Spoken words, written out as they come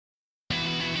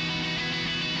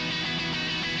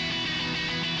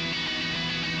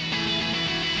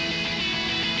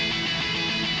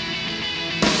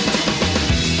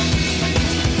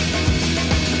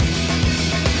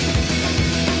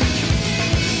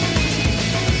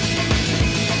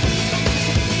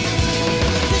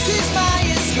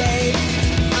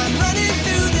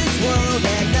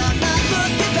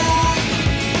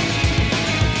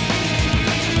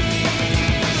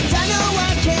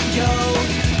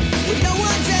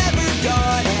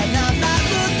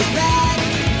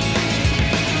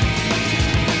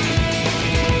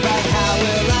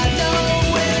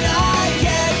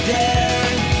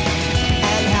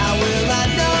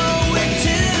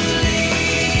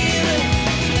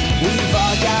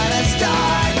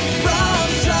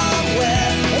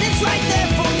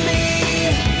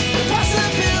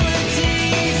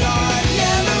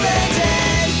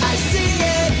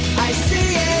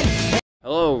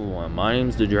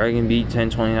name's the Dragon Beat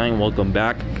 1029. Welcome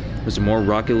back with some more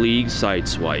Rocket League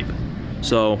Sideswipe.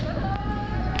 So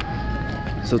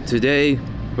today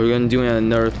we're gonna do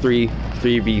another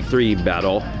 3v3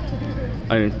 battle.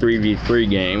 I mean 3v3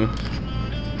 game.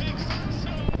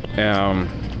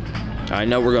 I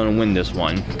know we're gonna win this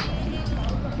one.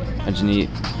 I just need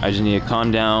to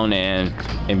calm down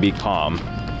and be calm.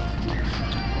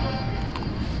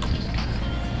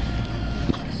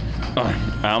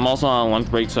 I'm also on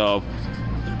lunch break, so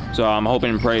I'm hoping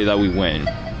and pray that we win.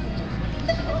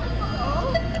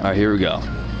 Alright, here we go.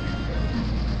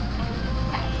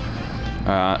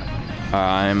 I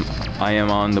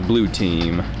am on the blue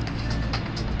team.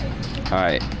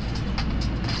 Alright,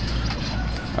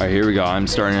 here we go. I'm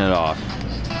starting it off.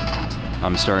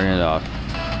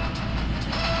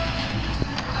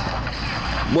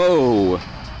 Whoa!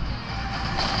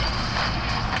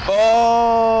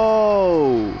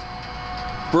 Oh!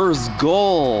 First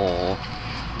goal!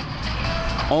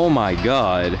 Oh my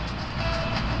god.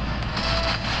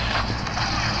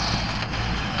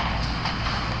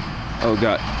 Oh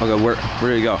god, where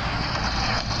did he go?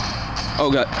 Oh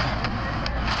god.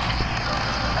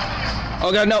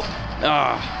 Oh god, no!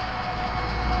 Ah!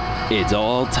 It's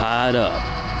all tied up.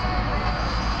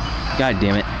 God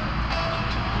damn it.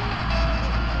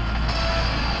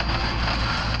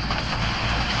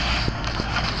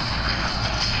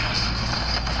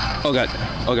 Oh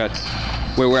god,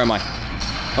 where am I?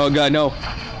 Oh god, no.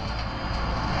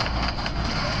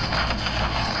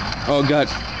 Oh god.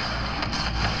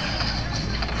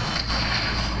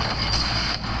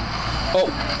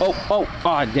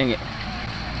 Oh, dang it.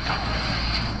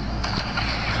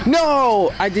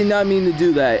 No, I did not mean to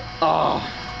do that. Oh.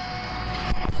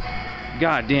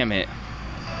 God damn it.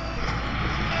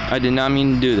 I did not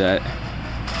mean to do that.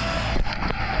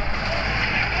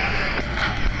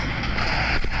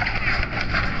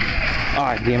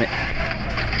 Ah, damn it.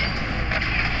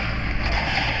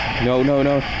 No. Oh,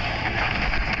 no.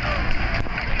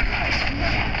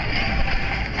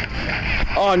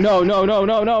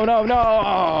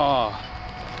 Oh.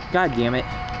 God damn it.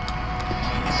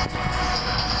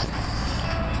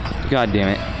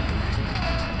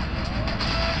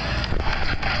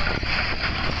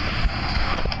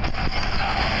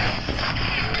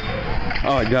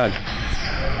 Oh, God.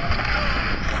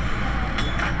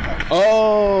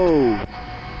 Oh!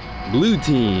 Blue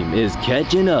team is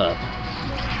catching up.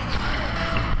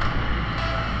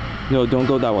 No, don't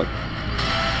go that way.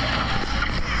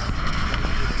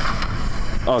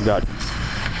 Oh god.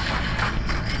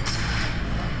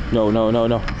 No.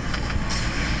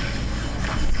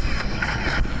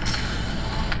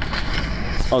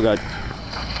 Oh god.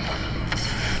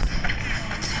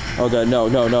 Oh god, no.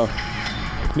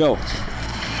 No.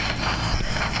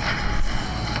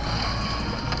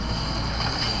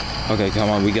 Okay, come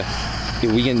on, we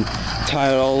can tie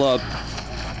it all up.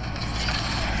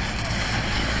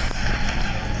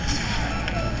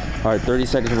 All right, 30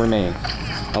 seconds remaining.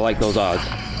 I like those odds.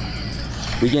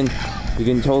 We can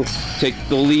take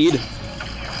the lead.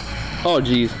 Oh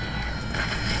geez.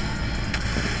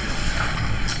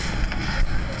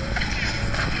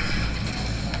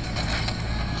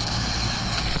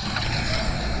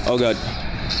 Oh god.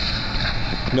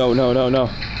 No.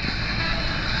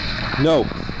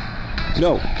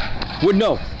 Would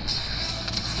no.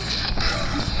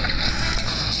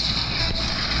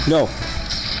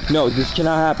 No, this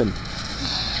cannot happen.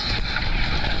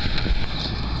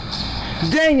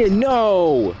 Dang it,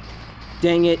 no!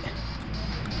 Dang it.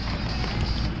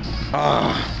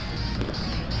 Ah.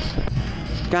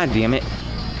 God damn it.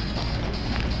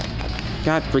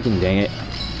 God freaking dang it.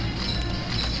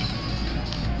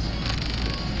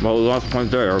 Well, we lost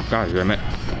point there. God damn it.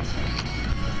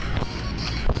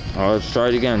 Oh, let's try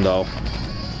it again, though.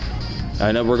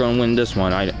 I know we're gonna win this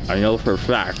one. I know for a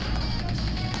fact.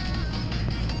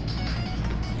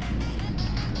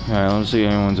 Alright, let's see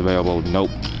if anyone's available.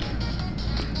 Nope.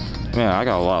 Man, I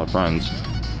got a lot of friends.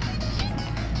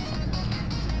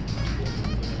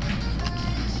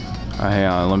 Hey,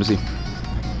 let me see.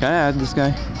 Can I add this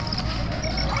guy?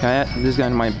 Can I add this guy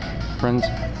to my friends?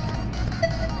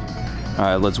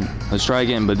 Alright, let's try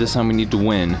again, but this time we need to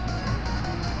win.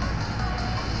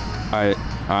 Alright,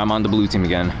 I'm on the blue team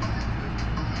again.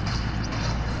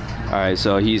 Alright,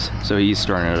 so he's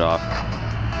starting it off.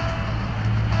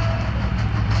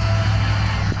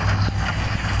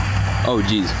 Oh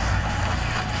jeez.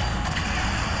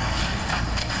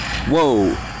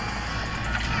 Whoa.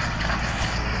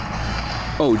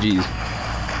 Oh jeez.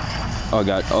 Oh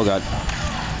god.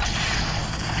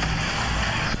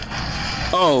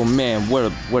 Oh man,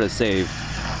 what a save.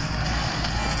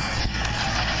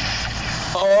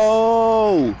 Oh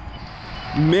go!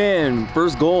 Man,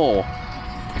 first goal.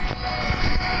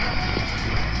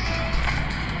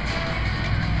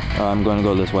 I'm gonna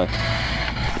go this way.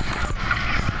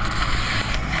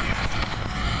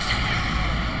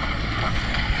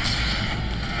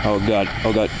 Oh god,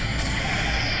 oh god.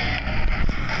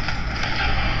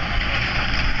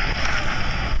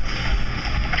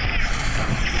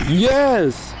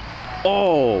 Yes!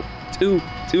 Oh, two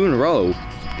in a row.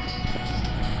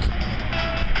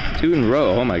 2 in a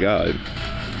row, oh my god.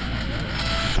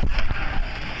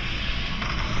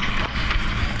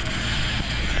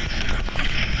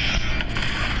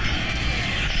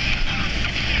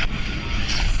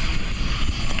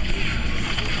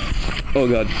 Oh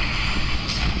god.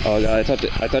 Oh god, I touched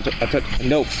it.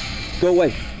 No. Go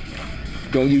away.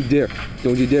 Don't you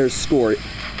dare score it.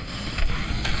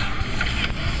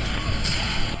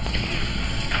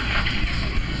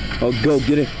 Oh, go,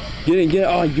 get it. Get it.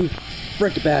 Oh, you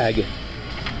frick bag.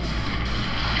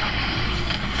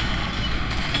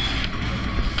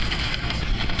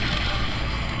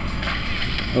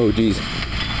 Oh, jeez.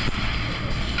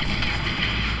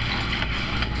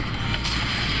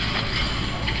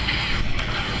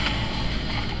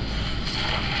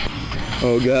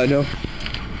 Oh god, no.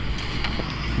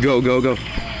 Go.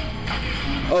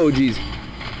 Oh jeez.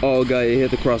 Oh god, it hit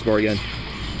the crossbar again.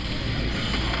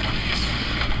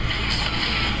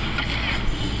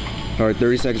 Alright,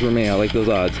 30 seconds remain. I like those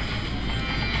odds.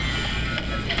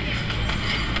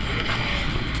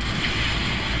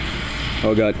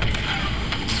 Oh god.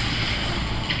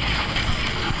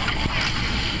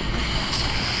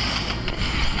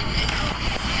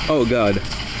 Oh god.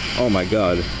 Oh my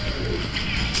god.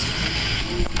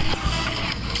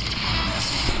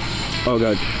 Oh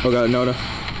god, no.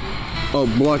 Oh,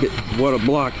 block it. What a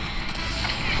block.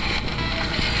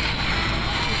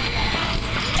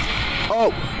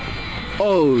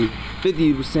 Oh,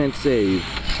 50% save.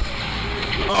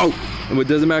 Oh, it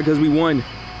doesn't matter because we won.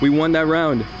 We won that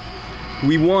round.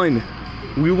 We won.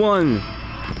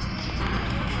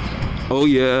 Oh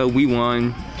yeah, we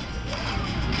won.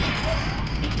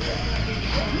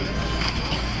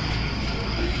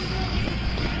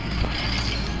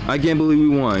 I can't believe we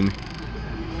won.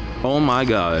 Oh my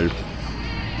god.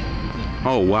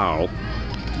 Oh wow.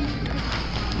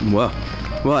 Well,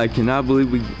 I cannot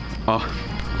believe we.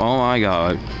 Oh my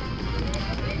god.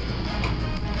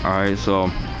 Alright,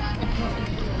 so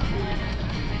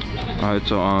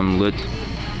let's.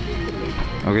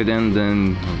 Okay,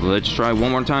 then let's try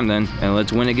one more time then, and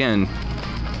let's win again.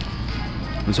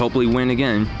 Let's hopefully win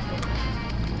again.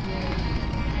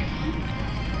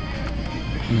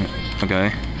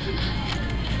 Okay.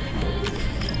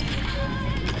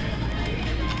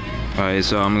 Alright,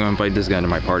 so I'm gonna invite this guy to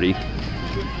my party.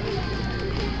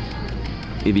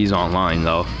 If he's online,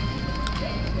 though.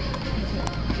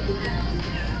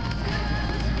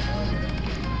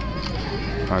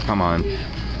 Alright, come on.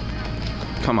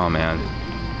 Come on, man.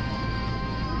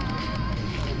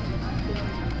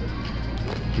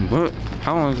 What?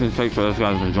 How long does it take for those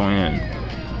guys to join in?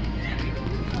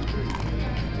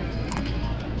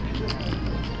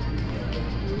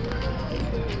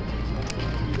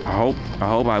 I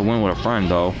hope I win with a friend,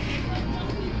 though.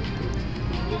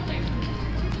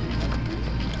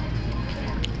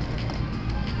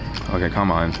 Okay,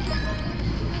 come on.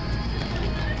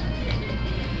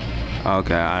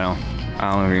 Okay, I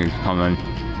don't think he's coming.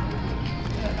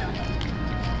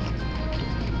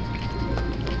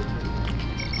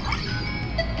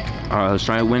 Alright, let's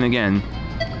try to win again.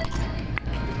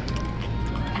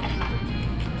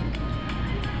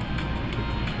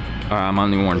 Alright, I'm on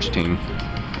the orange team.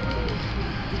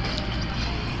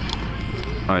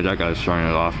 Alright, that guy's starting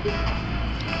it off.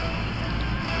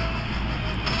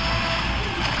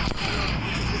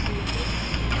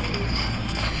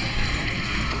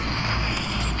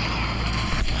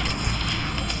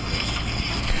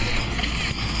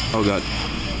 Oh god.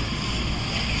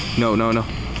 No. No.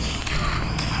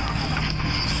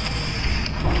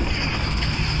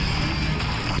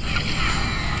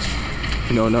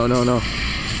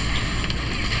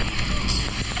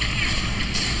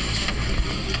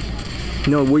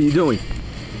 No, what are you doing?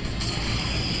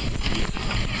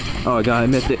 Oh god, I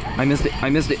missed it.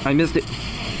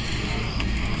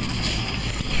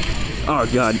 Oh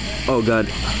god.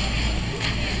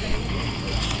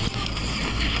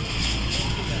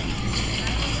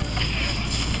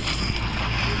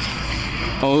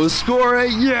 Oh, score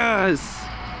it! Yes!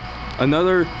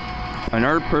 Another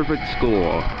perfect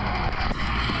score.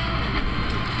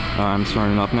 I'm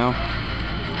starting off now.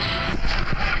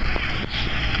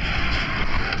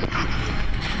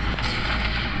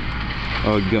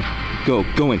 Oh,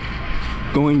 go in.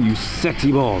 going, you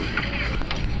sexy ball.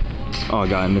 Oh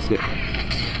god, I missed it.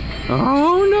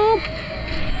 Oh no!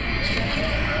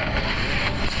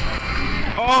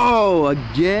 Oh,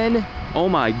 again? Oh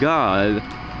my god.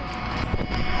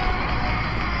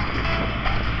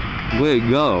 Way to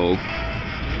go.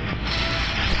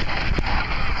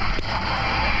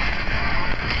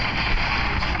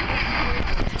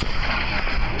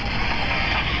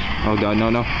 Oh god, no,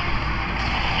 no.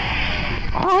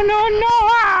 Oh no, no!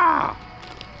 Ah!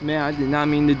 Man, I did not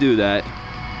mean to do that.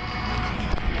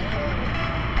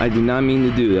 I did not mean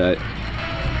to do that.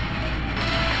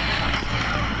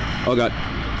 Oh god.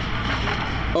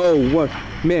 Oh, what?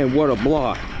 Man, what a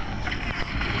block.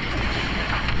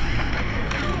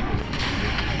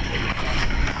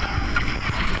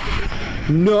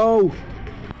 No!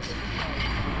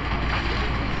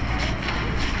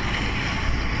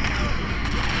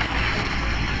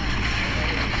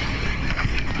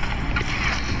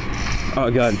 Oh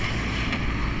god.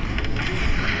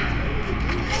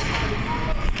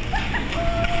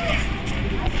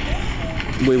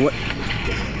 Wait, what?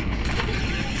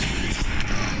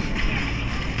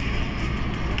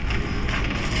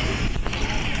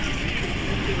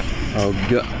 Oh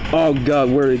god. Oh god,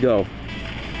 where'd it go?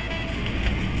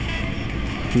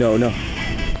 No, no.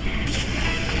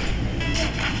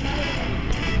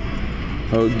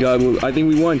 Oh god, I think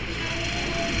we won.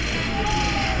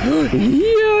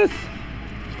 Yes!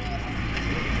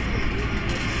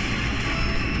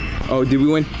 Oh, did we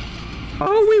win?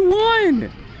 Oh, we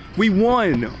won! We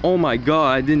won! Oh my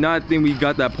god, I did not think we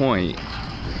got that point.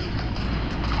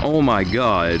 Oh my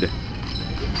god.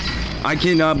 I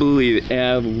cannot believe it.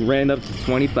 I ran up to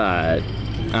 25.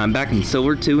 I'm back in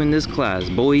silver 2 in this class,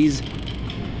 boys.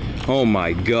 Oh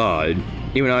my god.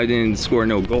 Even though I didn't score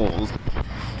no goals.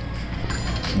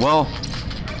 Well,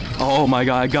 oh my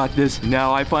god, I got this.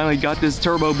 Now I finally got this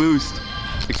turbo boost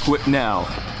equipped now.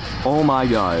 Oh my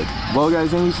god. Well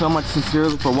guys, thank you so much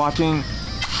sincerely for watching.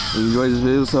 If you enjoyed this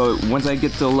video, so once I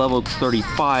get to level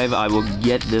 35, I will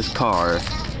get this car.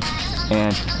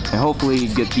 And hopefully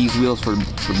get these wheels for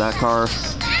that car.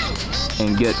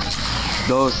 And get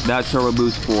that turbo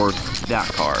boost for that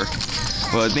car.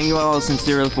 Well, thank you all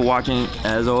sincerely for watching.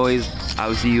 As always, I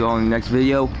will see you all in the next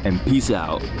video, and peace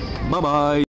out. Bye-bye.